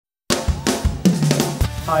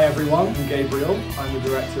Hi everyone, I'm Gabriel. I'm the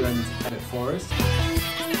director and edit for us.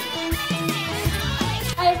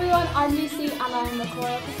 Hi everyone, I'm Lucy and I'm the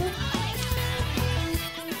choreographer.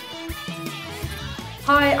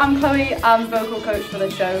 Hi, I'm Chloe. I'm vocal coach for the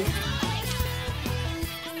show.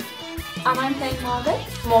 And I'm playing Margaret.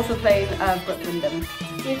 I'm also playing Brooke Wyndham.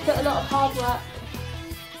 We've put a lot of hard work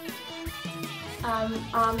and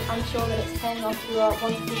I'm sure that it's paying off through our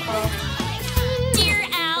wonderful cast. Dear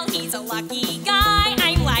Al, he's a lucky guy.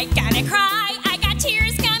 I'm like gonna cry. I got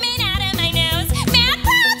tears coming out of my nose. Mad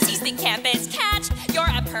props, he's the campus catch. You're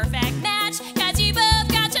a perfect match, cause you both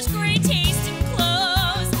got such great taste in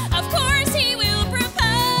clothes. Of course he will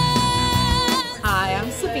propose. Hi,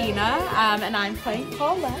 I'm Sabina, and I'm playing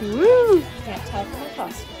Paula. Woo! Can't tell from the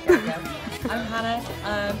costume. There we go. I'm Hannah,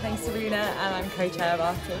 playing Serena, and I'm co-chair of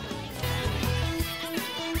ARTE.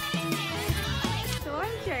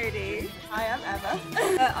 Jodie. Hi, I'm Emma.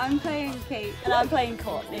 I'm playing Kate. And I'm playing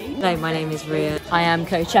Courtney. Hello, my name is Ria. I am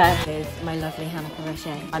co-chair with my lovely Hannah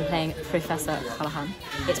Rocher. I'm playing Professor Callahan.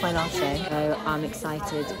 It's my last show, so I'm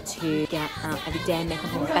excited to get out every day and make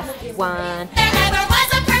up the best one. There never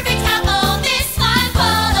was a perfect couple. This one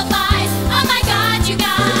full of lies. Oh my God, you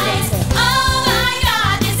guys. Oh my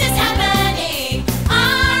God, this is happening.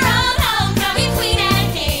 Our own homecoming queen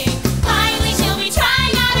and king. Finally, she'll be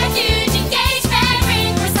trying on her huge engagement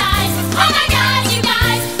ring precise. Oh my God, you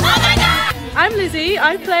guys. Oh my God. I'm Lizzie.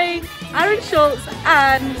 I play Aaron Schultz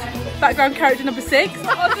and background character number 6. On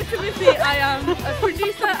the committee, I am a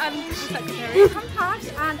producer and the secretary. I'm Tash,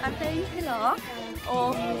 and I'm playing Pilar,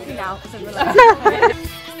 or Pilar, as in real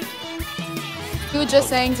We were just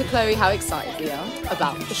saying to Chloe how excited we are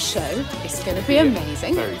about the show. It's going to be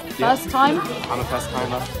amazing. First time? I'm a first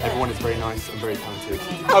timer. Everyone is very nice and very talented.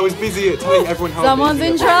 I was busy at telling everyone how Someone's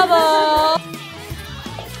in trouble!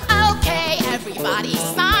 Okay, everybody's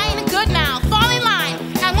fine. Good now, fall in line.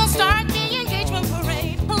 And we'll start the engagement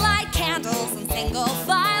parade. Light candles in single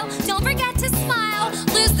file. Don't forget to smile.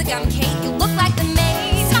 Lose the gum cake, you look like the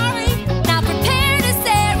maid. Sorry, now prepare to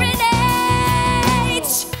serenade.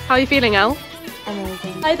 How are you feeling, Elle?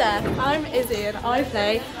 Amazing. Hi there, I'm Izzy and I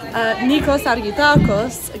play Nikos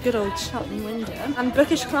Argitakos, a good old Chutney Winder, and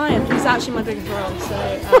Bookish Client, who's actually my biggest role, so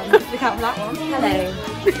look out for that one. Hello,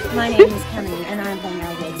 my name is Cammy and I'm playing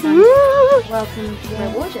Elwood. Welcome to my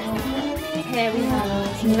wardrobe. Here we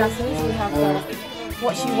have some dresses. We have the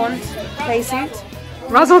What You Want play suit.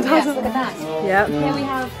 Razzle Yes, dazzle. look at that. Yep. Here we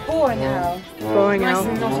have Boring Elle. Boring Nice Elle.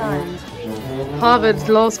 and not ironed. Harvard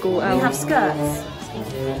Law School We Elle. have skirts.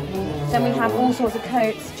 Then we have all sorts of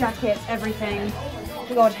coats, jackets, everything.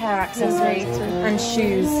 The odd hair accessory and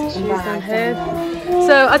shoes. down here.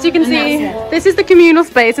 So as you can see, that's it. this is the communal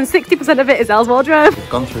space and 60% of it is Elle's wardrobe.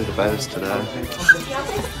 Gone through the bows today.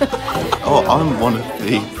 Oh, I'm one of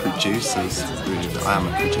the producers. I am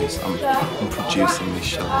a producer. I'm producing this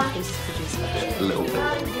show a little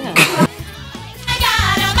bit.